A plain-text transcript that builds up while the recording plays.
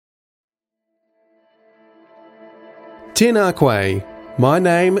Tēnā koe. My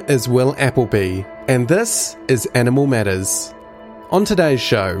name is Will Appleby, and this is Animal Matters. On today's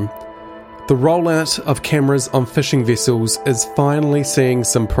show, the rollout of cameras on fishing vessels is finally seeing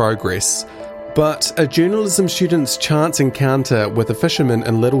some progress, but a journalism student's chance encounter with a fisherman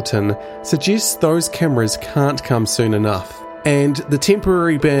in Littleton suggests those cameras can't come soon enough. And the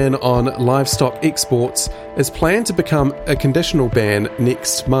temporary ban on livestock exports is planned to become a conditional ban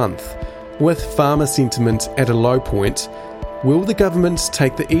next month. With farmer sentiment at a low point, will the government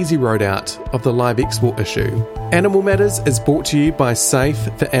take the easy road out of the live export issue? Animal Matters is brought to you by Safe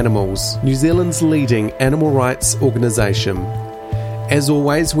for Animals, New Zealand's leading animal rights organisation. As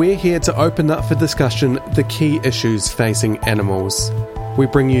always, we're here to open up for discussion the key issues facing animals. We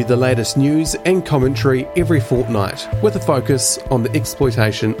bring you the latest news and commentary every fortnight with a focus on the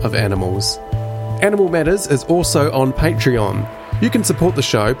exploitation of animals. Animal Matters is also on Patreon. You can support the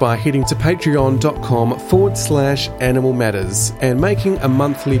show by heading to patreon.com/Animal Matters and making a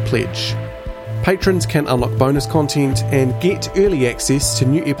monthly pledge. Patrons can unlock bonus content and get early access to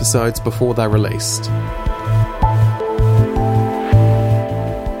new episodes before they're released.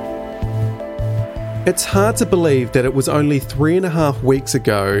 It's hard to believe that it was only 3.5 weeks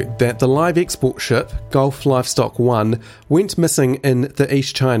ago that the live export ship, Gulf Livestock 1, went missing in the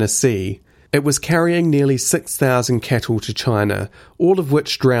East China Sea. It was carrying nearly 6,000 cattle to China, all of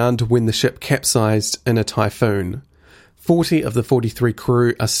which drowned when the ship capsized in a typhoon. 40 of the 43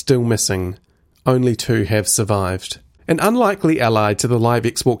 crew are still missing. Only 2 have survived. An unlikely ally to the live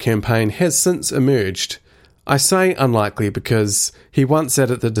export campaign has since emerged. I say unlikely because he once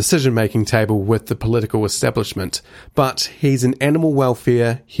sat at the decision-making table with the political establishment, but he's an animal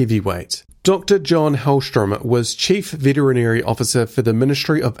welfare heavyweight. Dr. John Hellstrom was Chief Veterinary Officer for the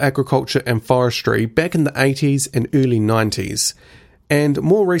Ministry of Agriculture and Forestry back in the 80s and early 90s, and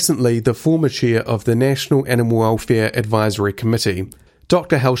more recently the former chair of the National Animal Welfare Advisory Committee.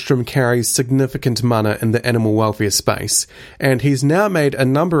 Dr. Hellstrom carries significant mana in the animal welfare space, and he's now made a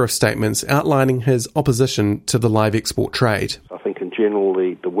number of statements outlining his opposition to the live export trade. I think in general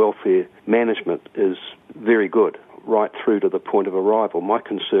the welfare management is very good, right through to the point of arrival. My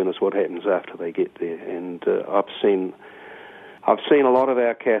concern is what happens after they get there, and I've seen a lot of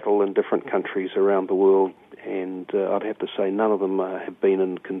our cattle in different countries around the world, and I'd have to say none of them have been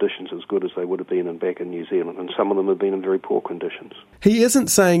in conditions as good as they would have been back in New Zealand, and some of them have been in very poor conditions. He isn't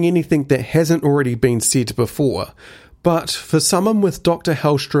saying anything that hasn't already been said before, but for someone with Dr.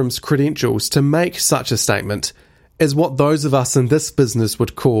 Hellstrom's credentials to make such a statement is what those of us in this business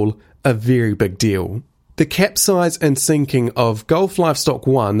would call a very big deal. The capsize and sinking of Gulf Livestock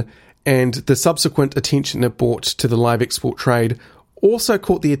 1 and the subsequent attention it brought to the live export trade also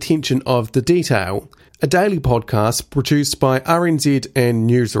caught the attention of The Detail, a daily podcast produced by RNZ and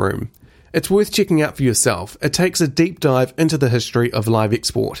Newsroom. It's worth checking out for yourself. It takes a deep dive into the history of live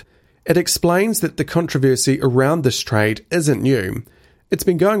export. It explains that the controversy around this trade isn't new. It's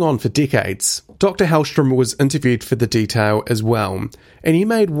been going on for decades. Dr. Hellstrom was interviewed for The Detail as well, and he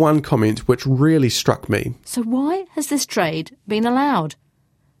made one comment which really struck me. So why has this trade been allowed?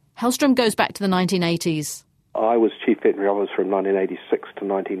 Hellstrom goes back to the 1980s. I was Chief Veterinary Officer from 1986 to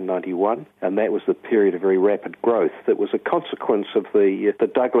 1991, and that was the period of very rapid growth that was a consequence of the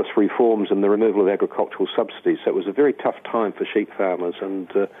Douglas reforms and the removal of agricultural subsidies. So it was a very tough time for sheep farmers, and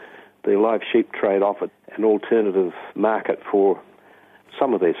the live sheep trade offered an alternative market for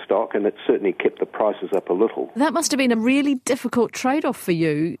some of their stock, and it certainly kept the prices up a little. That must have been a really difficult trade-off for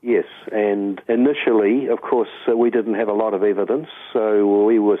you. Yes, and initially, of course, we didn't have a lot of evidence, so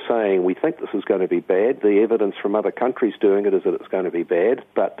we were saying we think this is going to be bad. The evidence from other countries doing it is that it's going to be bad,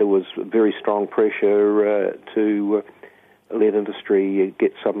 but there was very strong pressure to let industry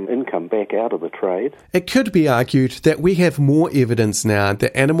get some income back out of the trade. It could be argued that we have more evidence now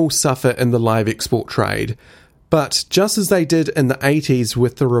that animals suffer in the live export trade. But just as they did in the 80s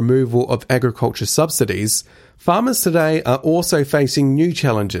with the removal of agriculture subsidies, farmers today are also facing new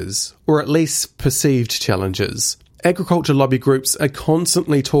challenges, or at least perceived challenges. Agriculture lobby groups are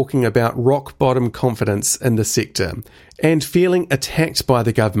constantly talking about rock-bottom confidence in the sector and feeling attacked by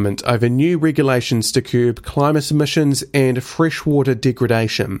the government over new regulations to curb climate emissions and freshwater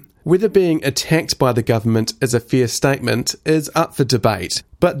degradation. Whether being attacked by the government is a fair statement is up for debate,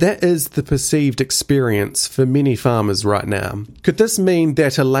 but that is the perceived experience for many farmers right now. Could this mean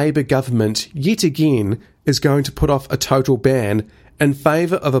that a Labour government, yet again, is going to put off a total ban in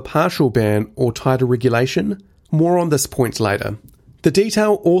favour of a partial ban or tighter regulation? More on this point later. The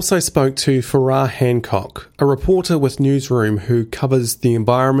Detail also spoke to Farah Hancock, a reporter with Newsroom who covers the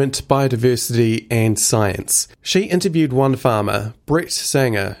environment, biodiversity and science. She interviewed one farmer, Brett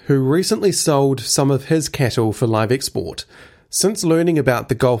Sanger, who recently sold some of his cattle for live export. Since learning about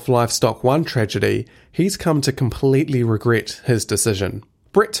the Gulf Livestock One tragedy, he's come to completely regret his decision.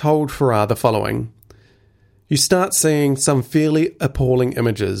 Brett told Farah the following: "You start seeing some fairly appalling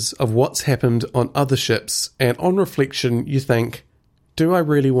images of what's happened on other ships, and on reflection you think, do I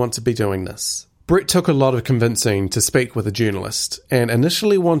really want to be doing this?" Brett took a lot of convincing to speak with a journalist, and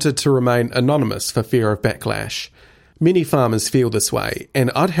initially wanted to remain anonymous for fear of backlash. Many farmers feel this way,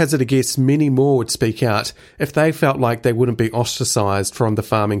 and I'd hazard a guess many more would speak out if they felt like they wouldn't be ostracised from the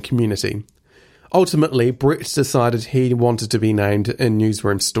farming community. Ultimately, Brett decided he wanted to be named in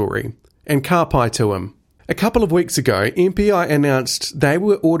Newsroom's story, and ka pai to him. A couple of weeks ago, MPI announced they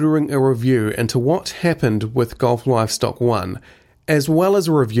were ordering a review into what happened with Gulf Livestock One, as well as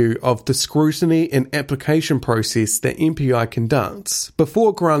a review of the scrutiny and application process that MPI conducts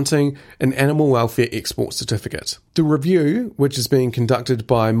before granting an animal welfare export certificate. The review, which is being conducted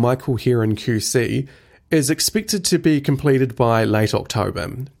by Michael Heron QC, is expected to be completed by late October,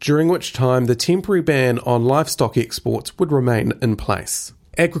 during which time the temporary ban on livestock exports would remain in place.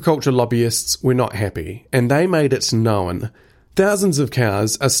 Agriculture lobbyists were not happy, and they made it known. Thousands of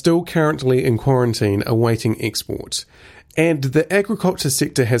cows are still currently in quarantine awaiting export, and the agriculture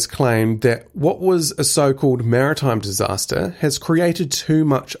sector has claimed that what was a so-called maritime disaster has created too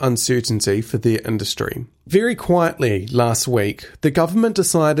much uncertainty for their industry. Very quietly last week, the government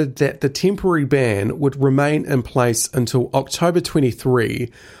decided that the temporary ban would remain in place until October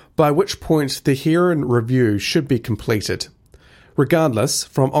 23, by which point the Heron review should be completed. Regardless,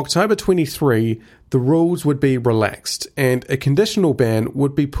 from October 23, the rules would be relaxed and a conditional ban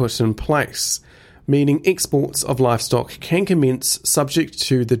would be put in place, meaning exports of livestock can commence subject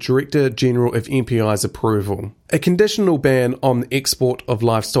to the Director General of MPI's approval. A conditional ban on the export of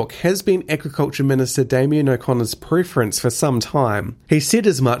livestock has been Agriculture Minister Damien O'Connor's preference for some time. He said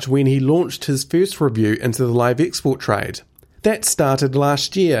as much when he launched his first review into the live export trade. That started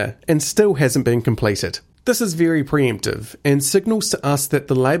last year and still hasn't been completed. This is very preemptive and signals to us that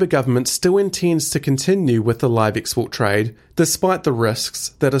the Labour government still intends to continue with the live export trade despite the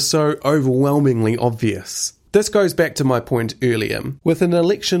risks that are so overwhelmingly obvious. This goes back to my point earlier. With an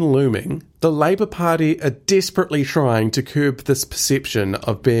election looming, the Labour Party are desperately trying to curb this perception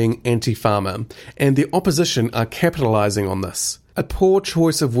of being anti-farmer, and the opposition are capitalising on this. A poor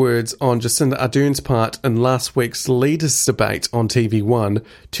choice of words on Jacinda Ardern's part in last week's leaders' debate on TV1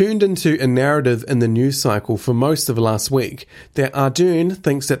 turned into a narrative in the news cycle for most of last week that Ardern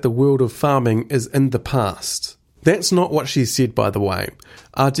thinks that the world of farming is in the past. That's not what she said, by the way.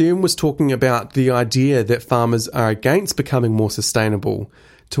 Ardern was talking about the idea that farmers are against becoming more sustainable,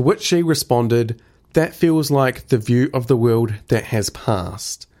 to which she responded, "That feels like the view of the world that has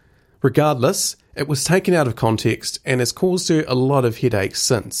passed." Regardless, it was taken out of context and has caused her a lot of headaches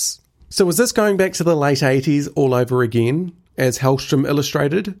since. So is this going back to the late 80s all over again, as Hellstrom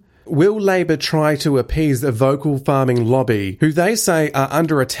illustrated? Will Labour try to appease the vocal farming lobby, who they say are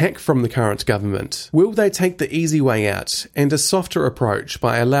under attack from the current government? Will they take the easy way out and a softer approach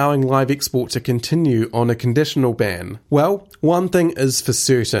by allowing live export to continue on a conditional ban? Well, one thing is for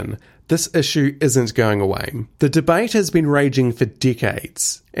certain. This issue isn't going away. The debate has been raging for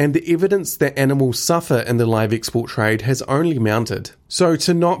decades, and the evidence that animals suffer in the live export trade has only mounted. So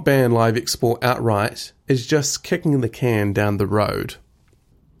to not ban live export outright is just kicking the can down the road.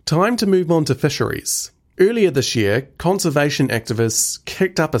 Time to move on to fisheries. Earlier this year, conservation activists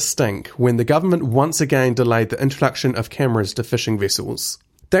kicked up a stink when the government once again delayed the introduction of cameras to fishing vessels.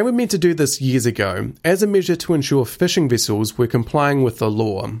 They were meant to do this years ago, as a measure to ensure fishing vessels were complying with the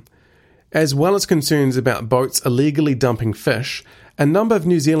law. As well as concerns about boats illegally dumping fish, a number of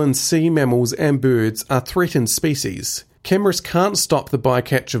New Zealand's sea mammals and birds are threatened species. Cameras can't stop the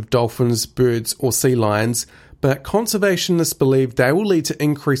bycatch of dolphins, birds or sea lions, but conservationists believe they will lead to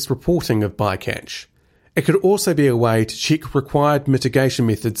increased reporting of bycatch. It could also be a way to check required mitigation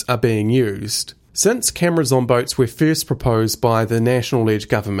methods are being used. Since cameras on boats were first proposed by the national-led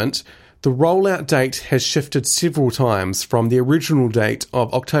government, the rollout date has shifted several times from the original date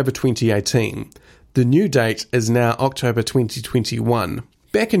of October 2018. The new date is now October 2021.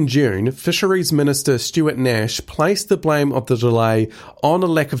 Back in June, Fisheries Minister Stuart Nash placed the blame of the delay on a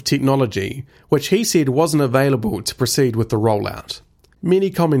lack of technology, which he said wasn't available to proceed with the rollout.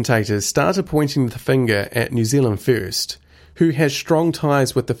 Many commentators started pointing the finger at New Zealand First, who has strong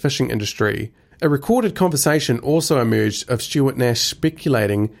ties with the fishing industry. A recorded conversation also emerged of Stuart Nash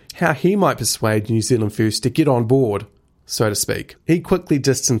speculating how he might persuade New Zealand First to get on board. so to speak. He quickly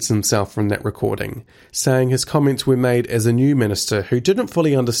distanced himself from that recording, saying his comments were made as a new minister who didn't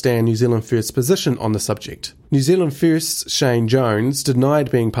fully understand New Zealand First's position on the subject. New Zealand First's Shane Jones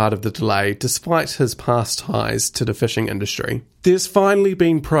denied being part of the delay despite his past ties to the fishing industry. There's finally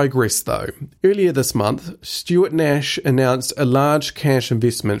been progress though. Earlier this month, Stuart Nash announced a large cash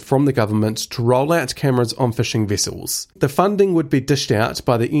investment from the government to roll out cameras on fishing vessels. The funding would be dished out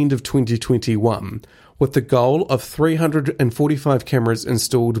by the end of 2021, with the goal of 345 cameras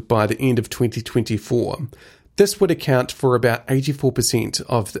installed by the end of 2024. This would account for about 84%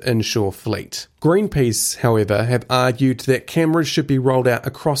 of the inshore fleet. Greenpeace, however, have argued that cameras should be rolled out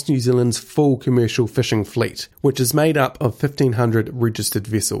across New Zealand's full commercial fishing fleet, which is made up of 1,500 registered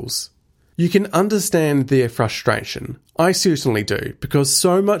vessels. You can understand their frustration. I certainly do, because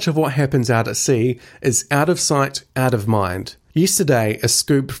so much of what happens out at sea is out of sight, out of mind. Yesterday, a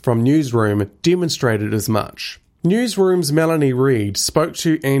scoop from Newsroom demonstrated as much. Newsroom's Melanie Reid spoke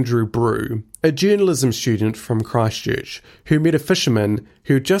to Andrew Brew, a journalism student from Christchurch, who met a fisherman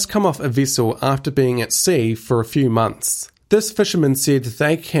who had just come off a vessel after being at sea for a few months. This fisherman said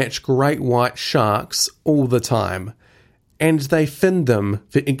they catch great white sharks all the time, and they fin them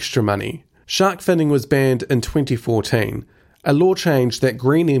for extra money. Shark finning was banned in 2014, a law change that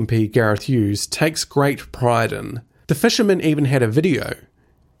Green MP Gareth Hughes takes great pride in. The fisherman even had a video.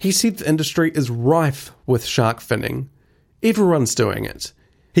 He said the industry is rife with shark finning. Everyone's doing it.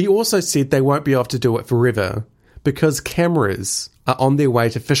 He also said they won't be able to do it forever because cameras are on their way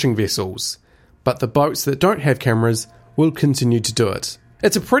to fishing vessels, but the boats that don't have cameras will continue to do it.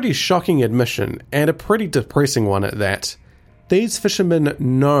 It's a pretty shocking admission and a pretty depressing one at that. These fishermen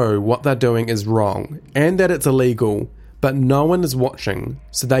know what they're doing is wrong and that it's illegal, but no one is watching,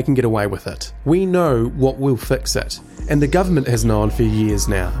 so they can get away with it. We know what will fix it, and the government has known for years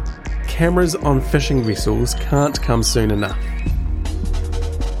now. Cameras on fishing vessels can't come soon enough.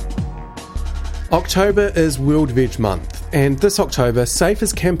 October is World Veg Month, and this October, SAFE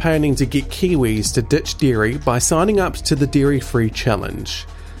is campaigning to get Kiwis to ditch dairy by signing up to the Dairy Free Challenge.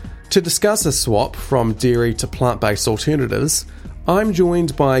 To discuss a swap from dairy to plant-based alternatives, I'm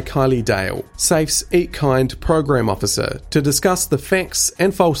joined by Kylie Dale, SAFE's Eat Kind Program Officer, to discuss the facts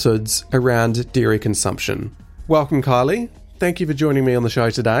and falsehoods around dairy consumption. Welcome, Kylie. Thank you for joining me on the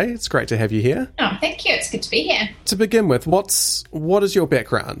show today. It's great to have you here. Oh, thank you. It's good to be here. To begin with, what is your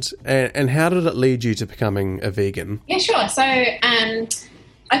background and how did it lead you to becoming a vegan? Yeah, sure. So I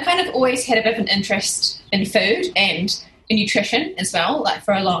kind of always had a bit of an interest in food and in nutrition as well, like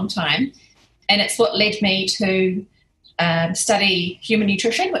for a long time. And it's what led me to study human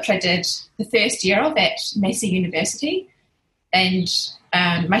nutrition, which I did the first year of at Massey University. And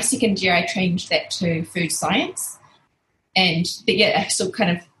my second year, I changed that to food science. And I still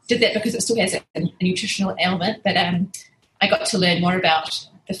kind of did that because it still has a nutritional element. But I got to learn more about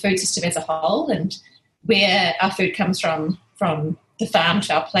the food system as a whole and where our food comes from the farm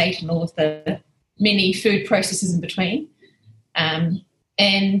to our plate and all of the many food processes in between.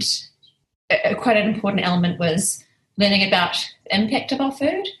 And quite an important element was learning about the impact of our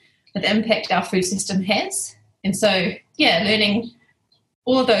food, the impact our food system has. And so, learning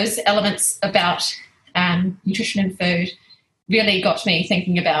all of those elements about nutrition and food really got me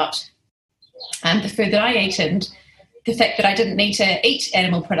thinking about the food that I ate and the fact that I didn't need to eat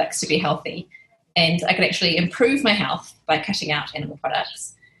animal products to be healthy, and I could actually improve my health by cutting out animal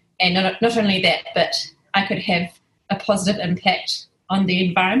products. And not only that, but I could have a positive impact on the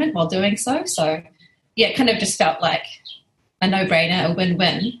environment while doing so. So, it kind of just felt like a no-brainer, a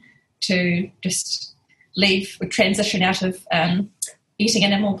win-win to just transition out of eating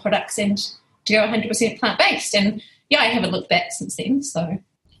animal products and to go 100% plant-based. And I haven't looked back since then. So,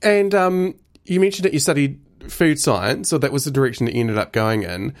 and you mentioned that you studied food science, so that was the direction that you ended up going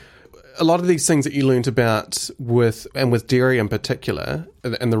in. A lot of these things that you learned about with dairy in particular,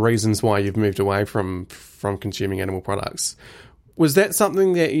 and the reasons why you've moved away from consuming animal products, was that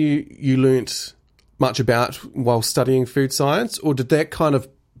something that you learnt much about while studying food science, or did that kind of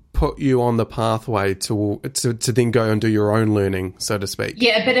put you on the pathway to then go and do your own learning, so to speak?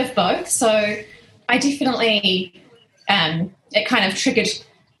 Yeah, a bit of both. So I definitely it kind of triggered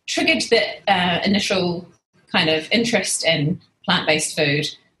the initial kind of interest in plant-based food,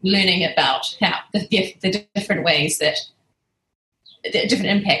 learning about how the different ways that the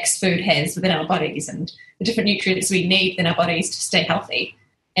different impacts food has within our bodies and the different nutrients we need in our bodies to stay healthy,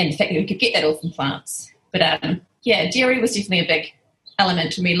 and the fact that we could get that all from plants. But dairy was definitely a big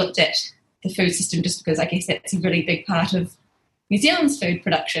element when we looked at the food system, just because I guess that's a really big part of New Zealand's food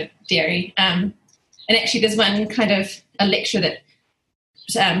production, dairy. And actually there's one kind of a lecture that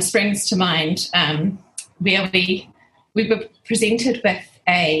springs to mind where we we were presented with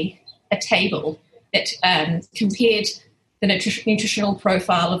a table that compared the nutritional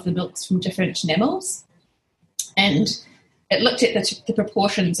profile of the milks from different mammals, and it looked at the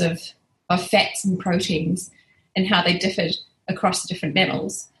proportions of fats and proteins and how they differed across the different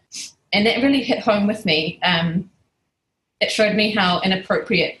mammals. And that really hit home with me. It showed me how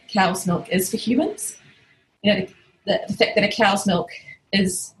inappropriate cow's milk is for humans. You know, the fact that a cow's milk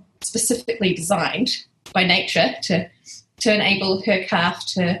is specifically designed by nature to enable her calf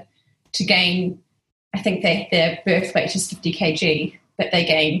to gain, I think their birth weight is 50 kg, but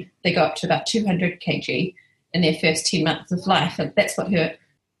they go up to about 200 kg in their first 10 months of life. And that's what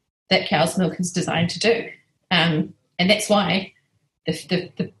that cow's milk is designed to do. And that's why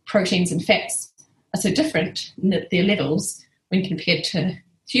the proteins and fats are so different in their levels when compared to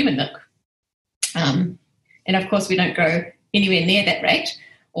human milk. And of course, we don't go anywhere near that rate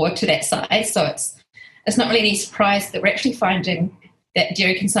or to that size. So it's not really any surprise that we're actually finding that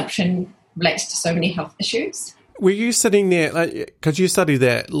dairy consumption relates to so many health issues. Were you sitting there, because you studied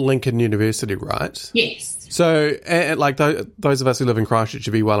at Lincoln University, right? Yes. So, those of us who live in Christchurch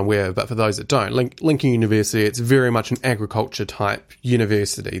should be well aware, but for those that don't, Lincoln University, it's very much an agriculture-type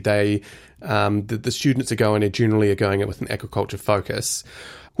university. They, the students that go in generally are going in with an agriculture focus.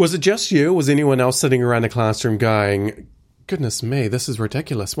 Was it just you, or was anyone else sitting around the classroom going, goodness me, this is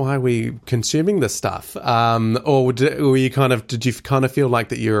ridiculous. Why are we consuming this stuff? Or did you kind of feel like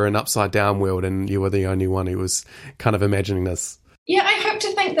that you were an upside down world and you were the only one who was kind of imagining this? Yeah, I hope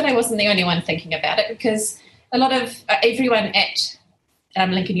to think that I wasn't the only one thinking about it, because a lot of everyone at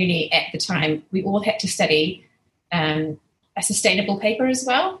Lincoln Uni at the time, we all had to study a sustainable paper as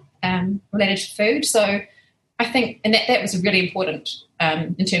well, related to food. So I think, and that was really important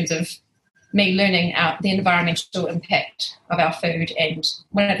in terms of me learning out the environmental impact of our food. And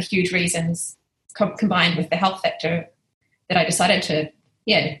one of the huge reasons, combined with the health factor, that I decided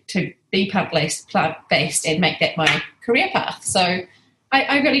to be plant-based and make that my career path. So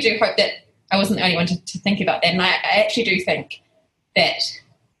I really do hope that I wasn't the only one to think about that. And I actually do think that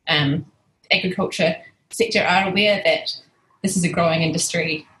agriculture sector are aware that this is a growing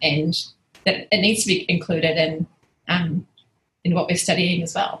industry and that it needs to be included in what we're studying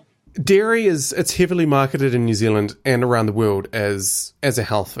as well. Dairy it's heavily marketed in New Zealand and around the world as a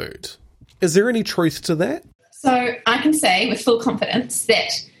health food. Is there any truth to that? So I can say with full confidence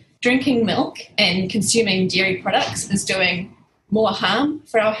that drinking milk and consuming dairy products is doing more harm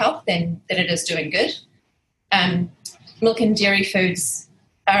for our health than it is doing good. Milk and dairy foods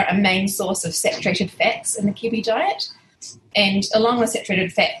are a main source of saturated fats in the Kiwi diet. And along with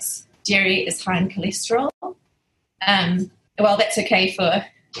saturated fats, dairy is high in cholesterol. Well, that's okay for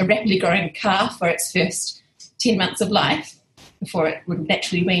a rapidly growing calf for its first 10 months of life before it would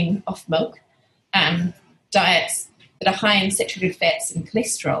naturally wean off milk. Diets that are high in saturated fats and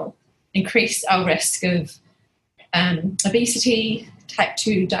cholesterol increase our risk of obesity, type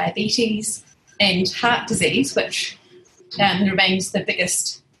 2 diabetes, and heart disease, which remains the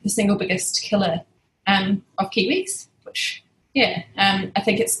single biggest killer of Kiwis, which, I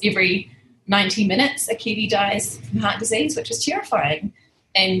think it's every 90 minutes a Kiwi dies from heart disease, which is terrifying.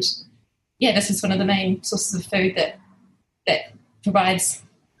 And, this is one of the main sources of food that provides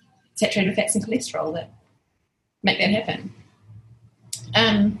saturated fats and cholesterol that make that happen.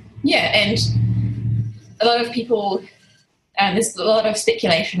 And a lot of people, there's a lot of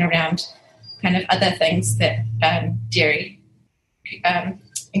speculation around kind of other things that dairy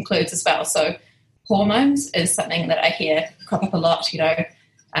includes as well. So hormones is something that I hear crop up a lot.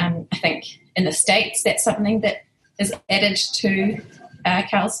 I think in the States that's something that is added to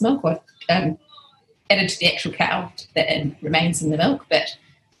cow's milk, or added to the actual cow that remains in the milk, but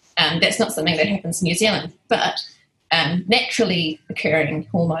that's not something that happens in New Zealand. But naturally occurring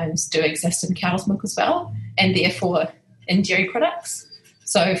hormones do exist in cow's milk as well, and therefore in dairy products.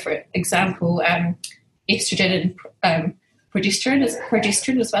 So, for example, estrogen and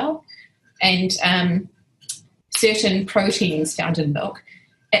progesterone as well, and certain proteins found in milk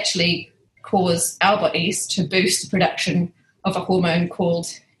actually cause our bodies to boost the production of a hormone called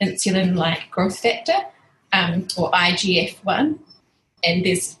insulin-like growth factor, or IGF-1. And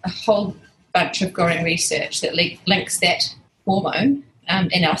there's a whole bunch of growing research that links that hormone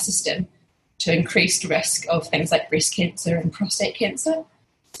in our system to increased risk of things like breast cancer and prostate cancer.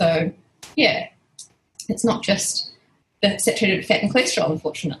 So, it's not just the saturated fat and cholesterol,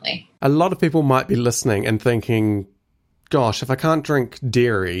 unfortunately. A lot of people might be listening and thinking, gosh, if I can't drink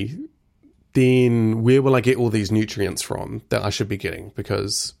dairy, then where will I get all these nutrients from that I should be getting?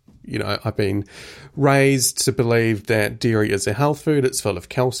 Because I've been raised to believe that dairy is a health food. It's full of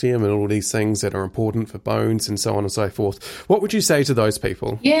calcium and all these things that are important for bones and so on and so forth. What would you say to those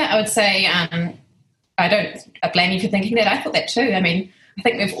people? Yeah, I would say I blame you for thinking that. I thought that too. I mean, I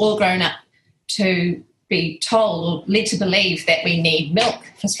think we've all grown up to be told or led to believe that we need milk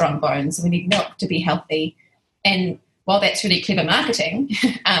for strong bones and we need milk to be healthy. And while that's really clever marketing,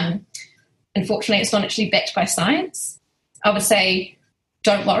 unfortunately it's not actually backed by science. I would say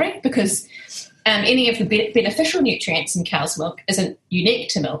don't worry, because any of the beneficial nutrients in cow's milk isn't unique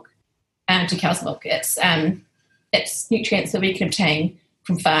to cow's milk. It's nutrients that we can obtain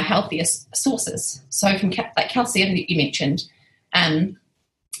from far healthier sources. So from like calcium that you mentioned.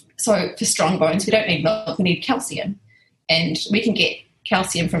 So for strong bones, we don't need milk, we need calcium. And we can get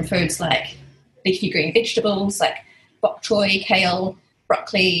calcium from foods like leafy green vegetables, like bok choy, kale,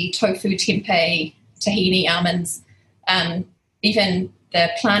 broccoli, tofu, tempeh, tahini, almonds. Even the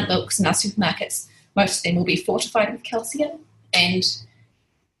plant milks in our supermarkets, most of them will be fortified with calcium. And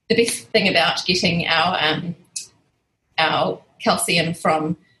the best thing about getting our calcium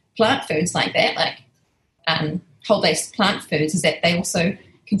from plant foods like that, like whole-based plant foods, is that they also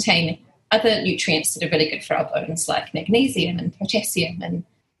contain other nutrients that are really good for our bones, like magnesium and potassium and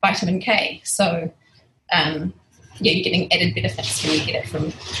vitamin K. So, you're getting added benefits when you get it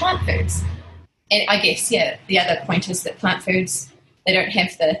from plant foods. And I guess, the other point is that plant foods, they don't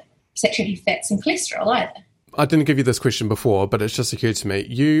have the saturated fats and cholesterol either. I didn't give you this question before, but it's just occurred to me.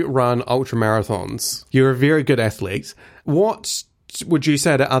 You run ultra marathons. You're a very good athlete. What would you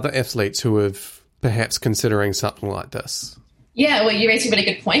say to other athletes who are perhaps considering something like this? Yeah, well, you raise a really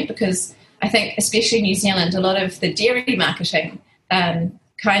good point, because I think, especially in New Zealand, a lot of the dairy marketing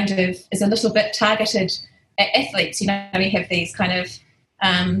kind of is a little bit targeted at athletes. We have these kind of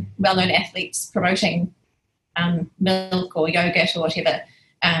well-known athletes promoting milk or yogurt or whatever,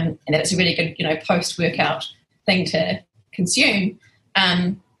 and that it's a really good, post-workout thing to consume.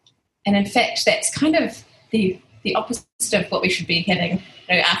 And in fact, that's kind of the opposite of what we should be having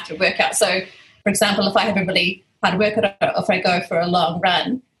after workout. So, for example, if I have a really hard workout, or if I go for a long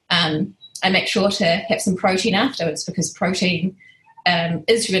run, I make sure to have some protein afterwards, because protein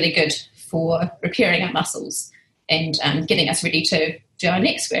is really good for repairing our muscles and getting us ready to do our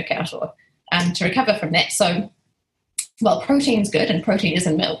next workout or to recover from that. So, while protein is good, and protein is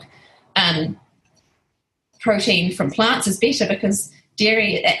in milk, protein from plants is better, because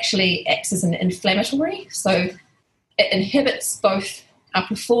dairy actually acts as an inflammatory. So it inhibits both our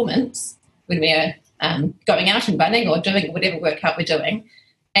performance when we're going out and running or doing whatever workout we're doing,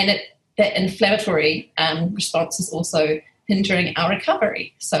 and that inflammatory response is also hindering our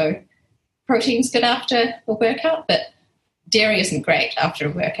recovery. So protein's good after a workout, but dairy isn't great after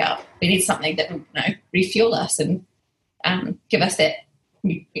a workout. We need something that will refuel us and give us that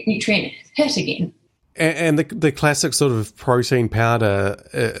nutrient hit again. And the classic sort of protein powder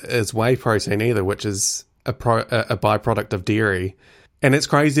is whey protein either, which is a byproduct of dairy. And it's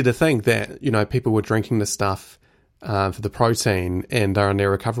crazy to think that, people were drinking this stuff for the protein and are in their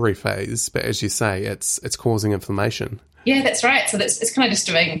recovery phase. But as you say, it's causing inflammation. Yeah, that's right. So it's kind of just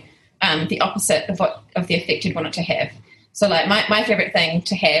doing the opposite of the effect you'd want it to have. So like my favourite thing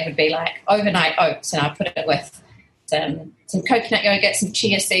to have would be like overnight oats, and I put it with some coconut yogurt, some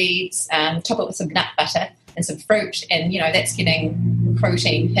chia seeds, top it with some nut butter and some fruit, and that's getting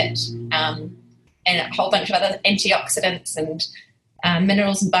protein hit, and a whole bunch of other antioxidants and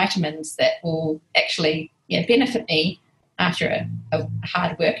minerals and vitamins that will actually benefit me after a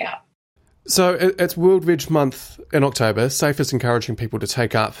hard workout. So it's World Veg Month in October. SAFE is encouraging people to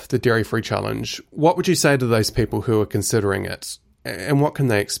take up the dairy-free challenge. What would you say to those people who are considering it, and what can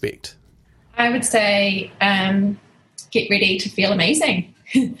they expect? I would say get ready to feel amazing.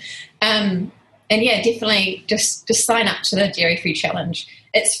 And definitely just sign up to the dairy-free challenge.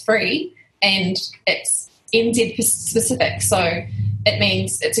 It's free and it's NZ specific, so it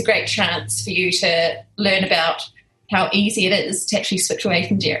means it's a great chance for you to learn about how easy it is to actually switch away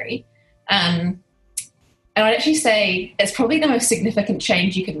from dairy. And I'd actually say it's probably the most significant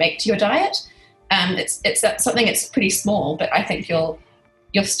change you can make to your diet. It's something that's pretty small, but I think you'll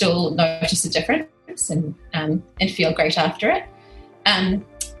still notice a difference and feel great after it.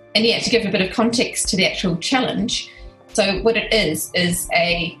 To give a bit of context to the actual challenge, so what it is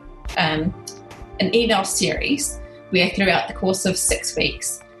an email series where throughout the course of 6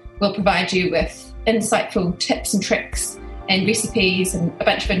 weeks we'll provide you with insightful tips and tricks and recipes and a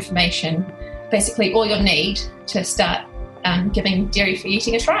bunch of information, basically all you'll need to start giving dairy-free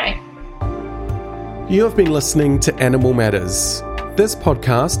eating a try. You have been listening to Animal Matters. This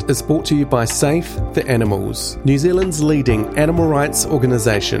podcast is brought to you by Safe the Animals, New Zealand's leading animal rights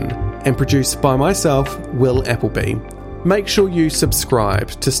organisation, and produced by myself, Will Appleby. Make sure you subscribe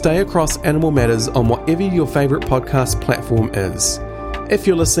to stay across animal matters on whatever your favourite podcast platform is. If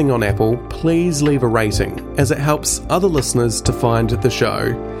you're listening on Apple, please leave a rating, as it helps other listeners to find the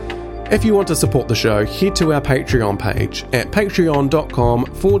show. If you want to support the show, head to our Patreon page at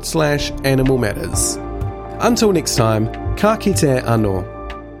patreon.com/animal matters. Until next time, ka kite anō.